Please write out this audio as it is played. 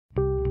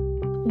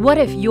What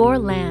if your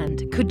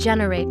land could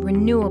generate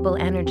renewable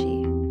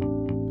energy?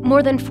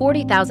 More than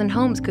 40,000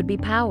 homes could be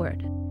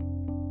powered.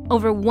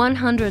 Over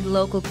 100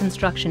 local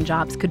construction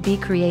jobs could be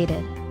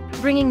created,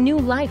 bringing new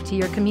life to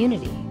your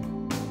community.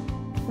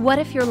 What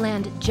if your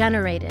land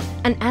generated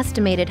an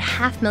estimated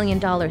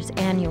 $500,000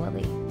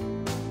 annually?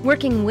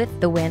 Working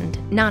with the wind,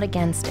 not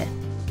against it.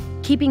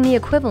 Keeping the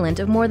equivalent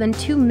of more than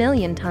 2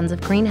 million tons of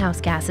greenhouse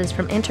gases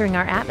from entering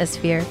our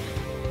atmosphere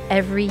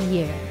every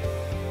year.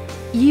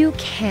 You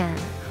can,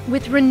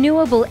 with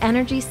renewable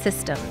energy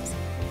systems,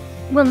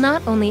 will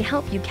not only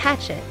help you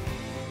catch it,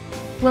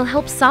 will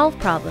help solve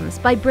problems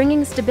by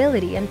bringing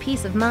stability and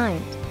peace of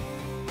mind,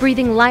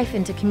 breathing life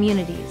into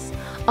communities,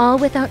 all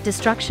without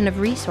destruction of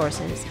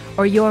resources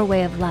or your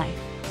way of life.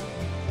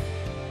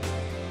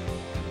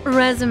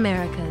 Res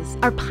Americas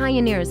are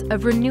pioneers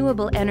of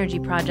renewable energy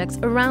projects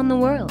around the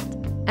world,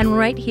 and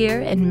right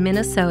here in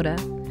Minnesota,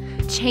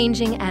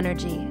 changing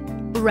energy.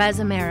 Res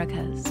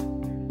Americas.